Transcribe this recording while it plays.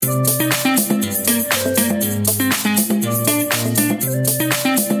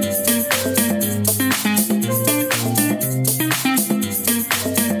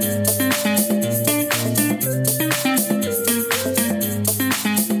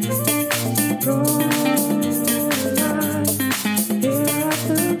What's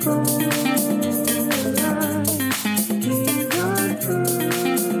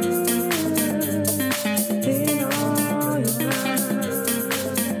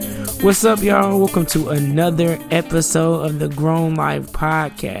up, y'all? Welcome to another episode of the Glorifies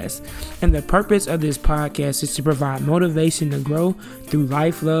podcast. And the purpose of this podcast is to provide motivation to grow through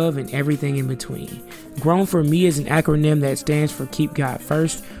life, love, and everything in between. Grown for me is an acronym that stands for Keep God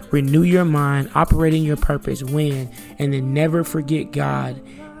First, Renew Your Mind, Operate in Your Purpose, Win, and then never forget God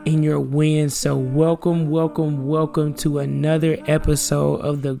in your wins. So welcome to another episode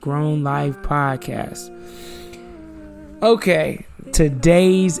of the Glorifies podcast. Okay,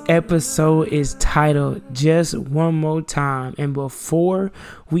 today's episode is titled Just One More Time. And before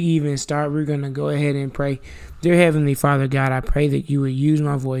we even start, we're going to go ahead and pray. Dear Heavenly Father, God, I pray that you would use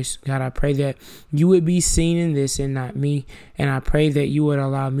my voice. God, I pray that you would be seen in this and not me. And I pray that you would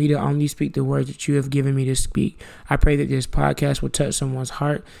allow me to only speak the words that you have given me to speak. I pray that this podcast will touch someone's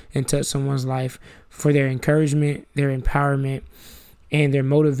heart and touch someone's life for their encouragement, their empowerment, and their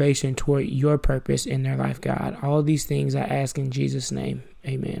motivation toward your purpose in their life, God. All these things I ask in Jesus' name.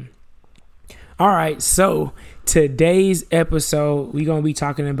 Amen. All right, so today's episode, we're going to be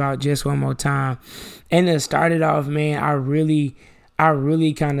talking about Just One More Time. And to start it off, man, I really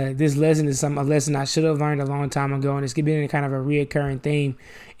kind of, this lesson is a lesson I should have learned a long time ago. And it's been kind of a reoccurring theme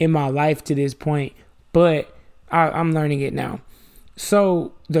in my life to this point. But I'm learning it now.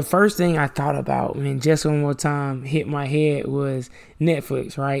 So the first thing I thought about when Just One More Time hit my head was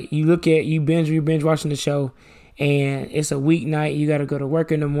Netflix, right? You binge watching the show, and it's a weeknight. You got to go to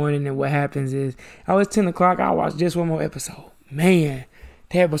work in the morning, and what happens is, it's 10 o'clock. I watch just one more episode. Man,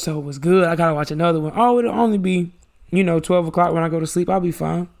 the episode was good. I got to watch another one. Oh, it'll only be, 12 o'clock when I go to sleep. I'll be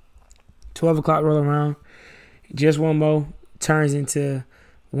fine. 12 o'clock roll around. Just one more turns into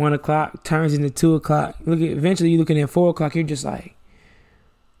 1 o'clock, turns into 2 o'clock. Eventually you're looking at 4 o'clock. You're just like,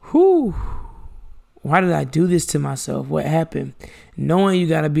 whew, why did I do this to myself? What happened? Knowing you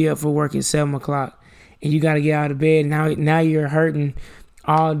got to be up for work at 7 o'clock and you got to get out of bed. Now you're hurting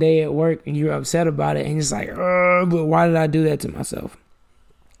all day at work and you're upset about it. And it's like, but why did I do that to myself?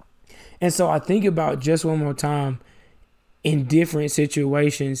 And so I think about Just One More Time in different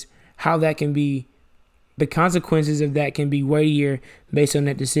situations, how that can be, the consequences of that can be weightier based on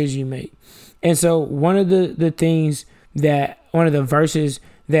that decision you make. And so one of the verses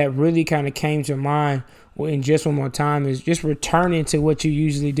that really kind of came to mind in Just One More Time is just returning to what you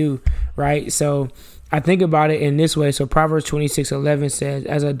usually do, right? So I think about it in this way. So Proverbs 26:11 says,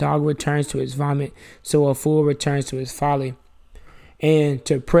 as a dog returns to its vomit, so a fool returns to his folly. And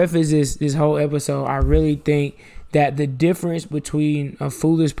to preface this whole episode, I really think that the difference between a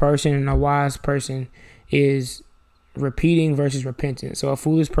foolish person and a wise person is repeating versus repentance. So a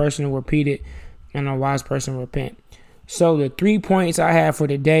foolish person will repeat it and a wise person will repent. So the 3 points I have for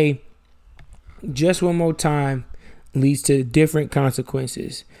today, just one more time leads to different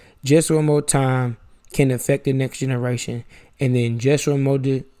consequences. Just one more time can affect the next generation. And then just one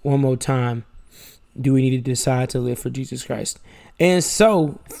more time, do we need to decide to live for Jesus Christ? And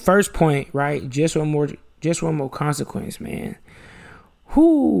so first point, right? Just one more consequence, man.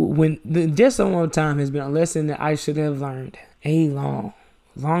 Just one more time has been a lesson that I should have learned a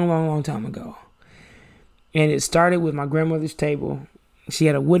long time ago. And it started with my grandmother's table. She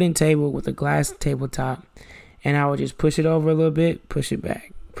had a wooden table with a glass tabletop. And I would just push it over a little bit, push it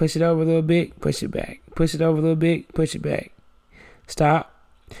back. Push it over a little bit, push it back. Push it over a little bit, push it back. Stop.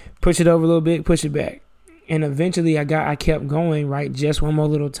 Push it over a little bit, push it back. And eventually I kept going, right? Just one more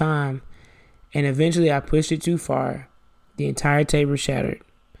little time. And eventually I pushed it too far. The entire table shattered.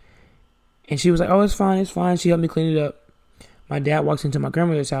 And she was like, oh, it's fine. She helped me clean it up. My dad walks into my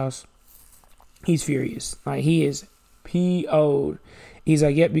grandmother's house. He's furious. Like, he is PO'd. He's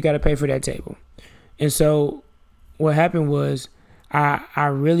like, yep, you got to pay for that table. And so what happened was I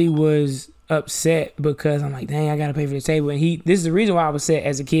really was upset because I'm like, dang, I got to pay for the table. And this is the reason why I was upset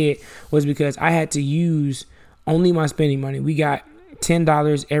as a kid, was because I had to use only my spending money. We got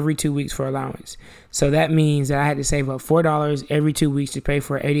 $10 every 2 weeks for allowance. So that means that I had to save up $4 every 2 weeks to pay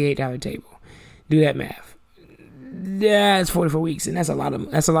for an $88 table. Do that math. Yeah, it's 44 weeks, and that's a lot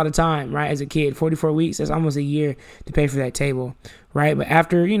of time, right? As a kid, 44 weeks, that's almost a year to pay for that table, right? But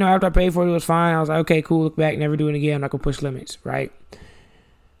after I paid for it, it was fine. I was like, okay, cool, look back, never do it again. I'm not gonna push limits, right?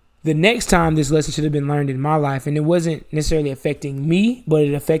 The next time this lesson should have been learned in my life, and it wasn't necessarily affecting me, but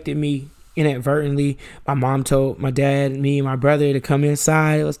it affected me inadvertently. My mom told my dad, me, and my brother to come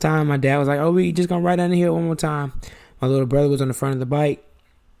inside. It was time. My dad was like, oh, we just gonna ride down the hill one more time. My little brother was on the front of the bike.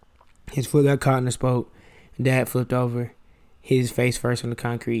 His foot got caught in the spoke. Dad flipped over, hit his face first on the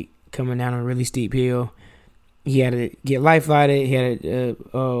concrete, coming down a really steep hill. He had to get life lighted. He had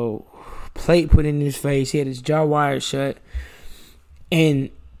a plate put in his face. He had his jaw wired shut. And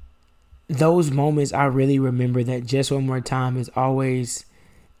those moments, I really remember that Just One More Time has always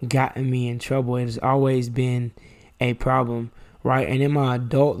gotten me in trouble. It has always been a problem, right? And in my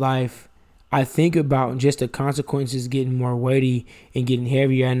adult life, I think about just the consequences getting more weighty and getting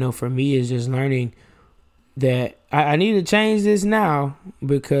heavier. I know for me is just learning that I need to change this now,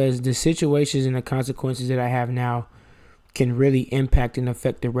 because the situations and the consequences that I have now can really impact and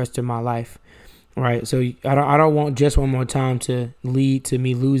affect the rest of my life, right? So I don't want Just One More Time to lead to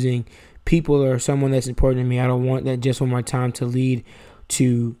me losing people or someone that's important to me. I don't want that Just One More Time to lead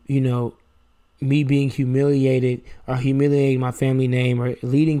to, me being humiliated or humiliating my family name or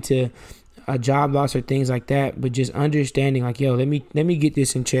leading to a job loss or things like that. But just understanding like, let me get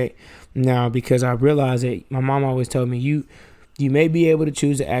this in check now, because I realize that my mom always told me, you may be able to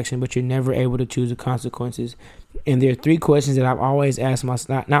choose the action, but you're never able to choose the consequences. And there are 3 questions that I've always asked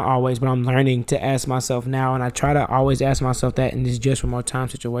myself, not always, but I'm learning to ask myself now. And I try to always ask myself that in this Just One More Time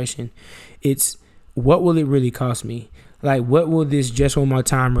situation. It's, what will it really cost me? Like, what will this Just One More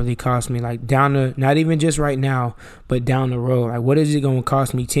Time really cost me? Like, not even just right now, but down the road. Like, what is it going to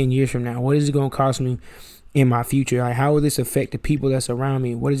cost me 10 years from now? What is it going to cost me in my future? Like, how will this affect the people that's around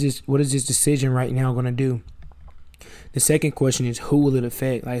me? What is this decision right now going to do? The second question is, who will it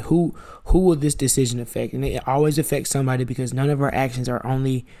affect? Like, who will this decision affect? And it always affects somebody, because none of our actions are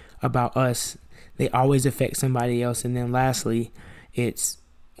only about us. They always affect somebody else. And then lastly, it's,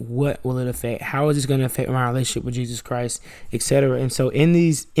 what will it affect? How is this going to affect my relationship with Jesus Christ, etc.? And so in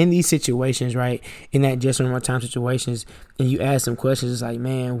these situations, right, in that Just One More Time situations, and you ask some questions, it's like,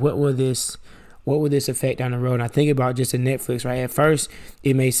 man, what will this affect down the road? And I think about just a Netflix, right? At first,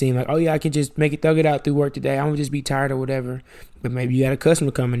 it may seem like, oh yeah, I can just thug it out through work today. I'm gonna just be tired or whatever. But maybe you got a customer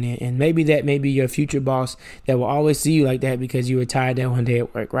coming in, and maybe that may be your future boss that will always see you like that because you were tired that one day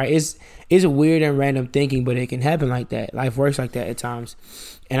at work, right? It's a weird and random thinking, but it can happen like that. Life works like that at times.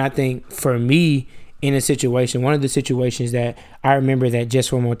 And I think for me, in a situation, one of the situations that I remember that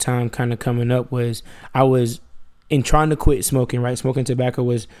Just One More Time kind of coming up was, I was in trying to quit smoking, right? Smoking tobacco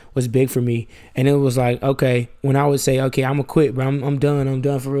was big for me. And it was like, okay, when I would say, okay, I'm going to quit, but I'm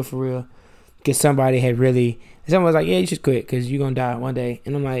done for real. Because someone was like, yeah, you should quit because you're going to die one day.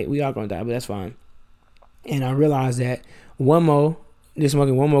 And I'm like, we all going to die, but that's fine. And I realized that just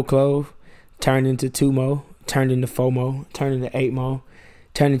smoking one more clove turned into 2 more, turned into 4 more, turned into 8 more,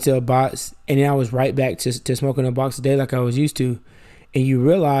 turned into a box. And then I was right back to smoking a box a day like I was used to. And you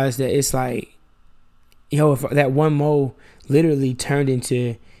realize that it's like, if that 1 more literally turned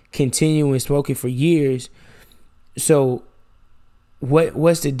into continuing smoking for years. So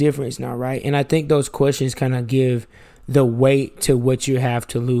what's the difference now, right? And I think those questions kind of give the weight to what you have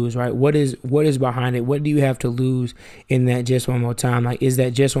to lose, right? What is behind it? What do you have to lose in that Just One More Time? Like, is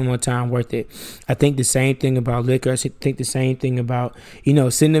that Just One More Time worth it? I think the same thing about liquor. I think the same thing about,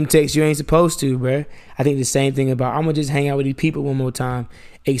 sending them texts you ain't supposed to, bruh. I think the same thing about, I'm going to just hang out with these people one more time,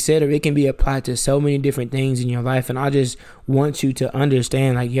 etc. It can be applied to so many different things in your life. And I just want you to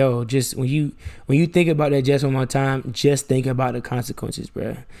understand, like, just when you think about that Just One More Time, just think about the consequences,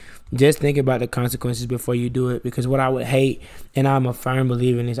 bruh. Just think about the consequences before you do it, because what I would hate, and I'm a firm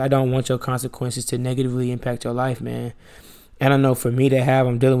believer in this, I don't want your consequences to negatively impact your life, man. And I know for me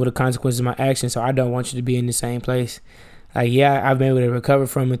I'm dealing with the consequences of my actions, so I don't want you to be in the same place. Like, yeah, I've been able to recover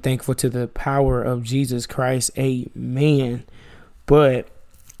from it, thankful to the power of Jesus Christ, amen. But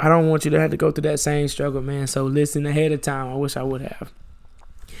I don't want you to have to go through that same struggle, man. So listen ahead of time. I wish I would have.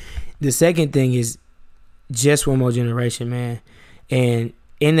 The second thing is just one more generation, man. And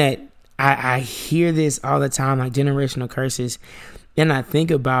in that, I hear this all the time, like generational curses. And I think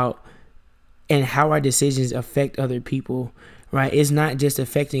about and how our decisions affect other people, right? It's not just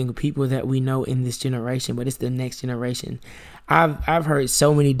affecting people that we know in this generation, but it's the next generation. I've heard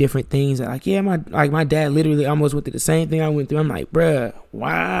so many different things. Like, yeah, my dad literally almost went through the same thing I went through. I'm like, bruh,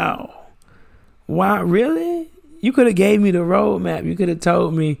 wow, really? You could have gave me the roadmap. You could have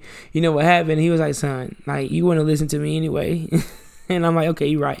told me, what happened. He was like, son, like, you want to listen to me anyway. And I'm like, okay,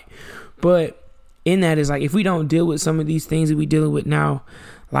 you're right. But in that is like, if we don't deal with some of these things that we dealing with now,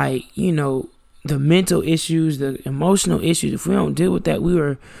 like, the mental issues, the emotional issues, if we don't deal with that, we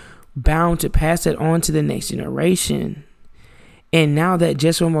were bound to pass that on to the next generation. And now that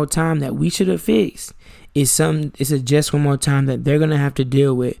Just One More Time that we should have fixed it's a Just One More Time that they're going to have to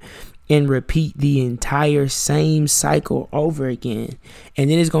deal with and repeat the entire same cycle over again. And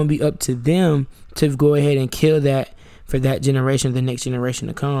then it's going to be up to them to go ahead and kill that for that generation, the next generation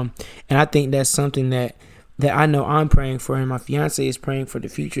to come. And I think that's something that that I know I'm praying for, and my fiance is praying for the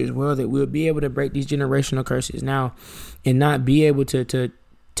future as well, that we'll be able to break these generational curses now and not be able to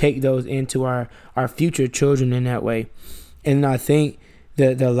take those into our future children in that way. And I think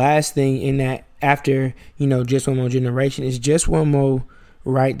the last thing in that, after, just one more generation, is just one more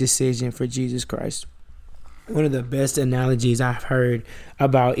right decision for Jesus Christ. One of the best analogies I've heard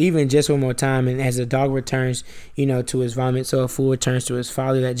about even just one more time, and as a dog returns, to his vomit, so a fool returns to his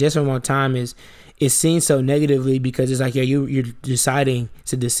father, that just one more time is seen so negatively, because it's like, you're deciding,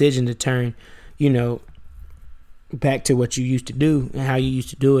 it's a decision to turn, back to what you used to do and how you used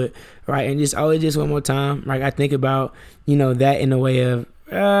to do it, right? And just one more time. Like, I think about, that in a way of,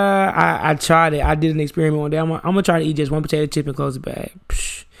 I tried it. I did an experiment one day. I'm gonna try to eat just one potato chip and close the bag.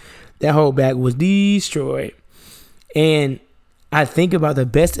 Psh, that whole bag was destroyed. And I think about the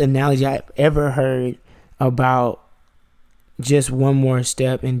best analogy I've ever heard about just one more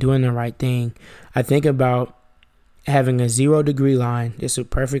step and doing the right thing. I think about having a 0 degree line. It's a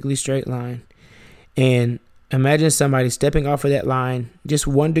perfectly straight line. And imagine somebody stepping off of that line just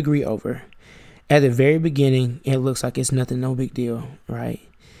 1 degree over. At the very beginning, it looks like it's nothing, no big deal, right?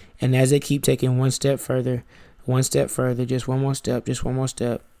 And as they keep taking one step further, just one more step,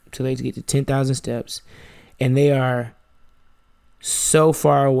 till they get to 10,000 steps. And they are so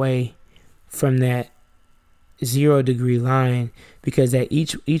far away from that 0 degree line, because that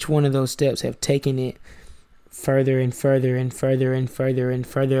each one of those steps have taken it further and further and further and further and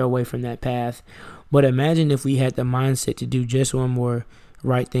further away from that path. But imagine if we had the mindset to do just one more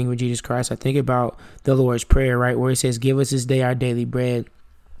right thing with Jesus Christ. I think about the Lord's Prayer, right, where it says, "Give us this day our daily bread."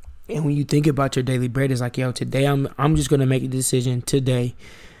 And when you think about your daily bread, it's like, today I'm just gonna make a decision today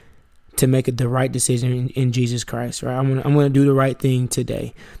to make the right decision in Jesus Christ, right? I'm gonna do the right thing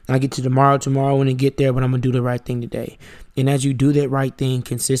today. I'll get to tomorrow when I get there, but I'm gonna do the right thing today. And as you do that right thing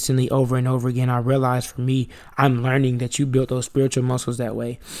consistently over and over again, I realize, for me, I'm learning that you built those spiritual muscles that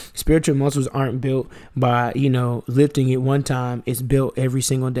way. Spiritual muscles aren't built by, lifting it one time. It's built every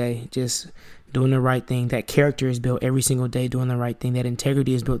single day, just doing the right thing. That character is built every single day doing the right thing. That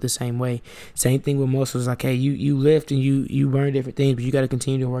integrity is built the same way. Same thing with muscles. Like, hey, you lift and you burn different things, but you got to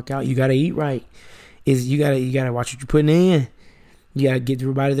continue to work out. You got to eat right. You got to watch what you're putting in. You got to get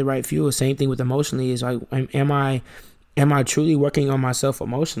your body the right fuel. Same thing with emotionally. Is like, am I truly working on myself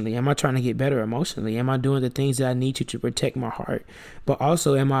emotionally? Am I trying to get better emotionally? Am I doing the things that I need to protect my heart? But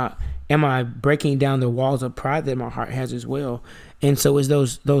also, am I breaking down the walls of pride that my heart has as well? And so it's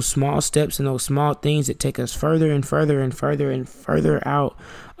those small steps and those small things that take us further and further and further and further out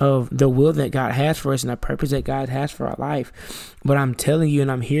of the will that God has for us and the purpose that God has for our life. But I'm telling you,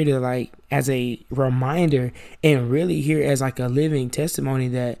 and I'm here to, like, as a reminder, and really here as like a living testimony,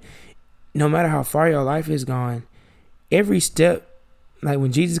 that no matter how far your life is gone, every step, like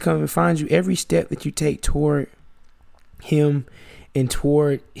when Jesus comes and finds you, every step that you take toward him and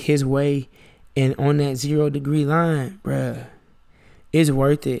toward his way and on that 0 degree line, bruh, it's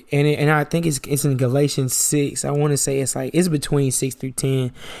worth it. And I think it's in Galatians 6. I want to say it's between 6 through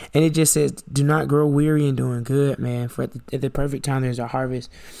 10. And it just says, do not grow weary in doing good, man. For at the perfect time, there's a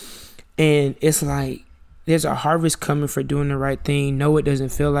harvest. And it's like, there's a harvest coming for doing the right thing. No, it doesn't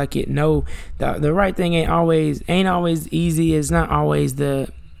feel like it. No, the right thing ain't always easy. It's not always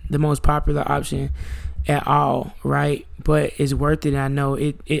the most popular option at all, right? But it's worth it. I know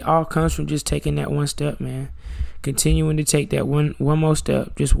it all comes from just taking that one step, man. Continuing to take that one more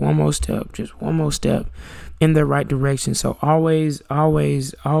step, just one more step in the right direction. So always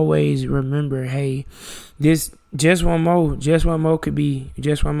remember, hey, this just one more could be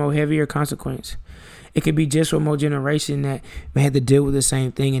just one more heavier consequence. It could be just one more generation that may have to deal with the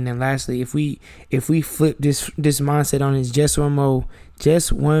same thing. And then lastly, if we flip this mindset on, is just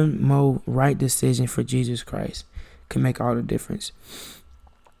one more right decision for Jesus Christ can make all the difference.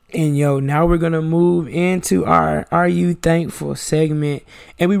 And now we're going to move into our Are You Thankful segment.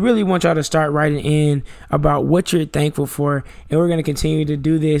 And we really want y'all to start writing in about what you're thankful for. And we're going to continue to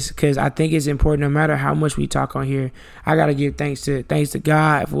do this because I think it's important. No matter how much we talk on here, I got to give thanks to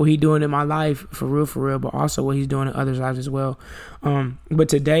God for what he's doing in my life, for real, but also what he's doing in others' lives as well. But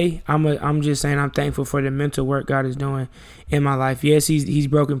today, I'm just saying I'm thankful for the mental work God is doing in my life. Yes, he's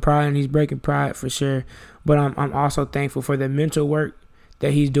broken pride and he's breaking pride for sure. But I'm also thankful for the mental work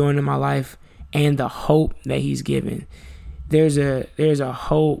that he's doing in my life and the hope that he's given. There's a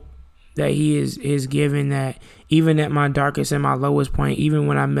hope that he is given, that even at my darkest and my lowest point, even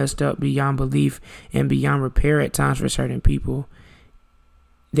when I messed up beyond belief and beyond repair at times for certain people,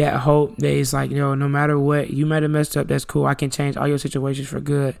 that hope that is like, no matter what, you might have messed up, that's cool. I can change all your situations for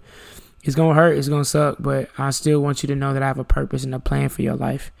good. It's going to hurt. It's going to suck. But I still want you to know that I have a purpose and a plan for your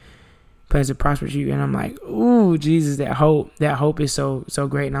life. plans to prosper you. And I'm like, ooh, Jesus, that hope is so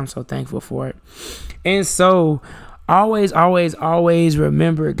great, and I'm so thankful for it. And so always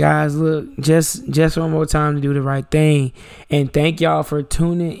remember, guys, look, just one more time to do the right thing. And thank y'all for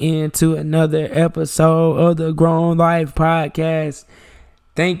tuning in to another episode of the Grown Life Podcast.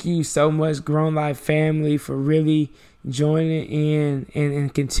 Thank you so much, Grown Life family, for really joining in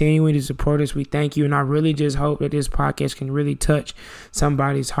and continuing to support us. We thank you, and I really just hope that this podcast can really touch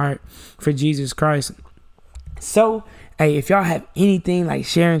somebody's heart for Jesus Christ. So, hey, if y'all have anything like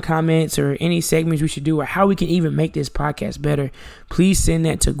sharing comments or any segments we should do or how we can even make this podcast better, please send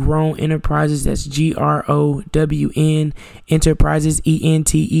that to Grown Enterprises. That's GROWN Enterprises,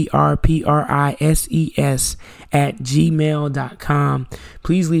 ENTERPRISES @gmail.com.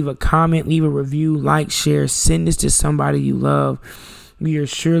 Please leave a comment, leave a review, like, share, send this to somebody you love. We are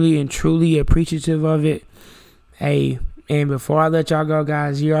surely and truly appreciative of it. Hey, and before I let y'all go,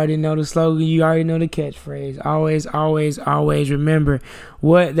 guys, you already know the slogan. You already know the catchphrase. Always remember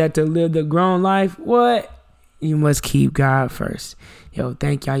that to live the grown life, you must keep God first. Yo,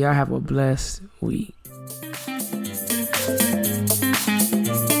 thank y'all. Y'all have a blessed week.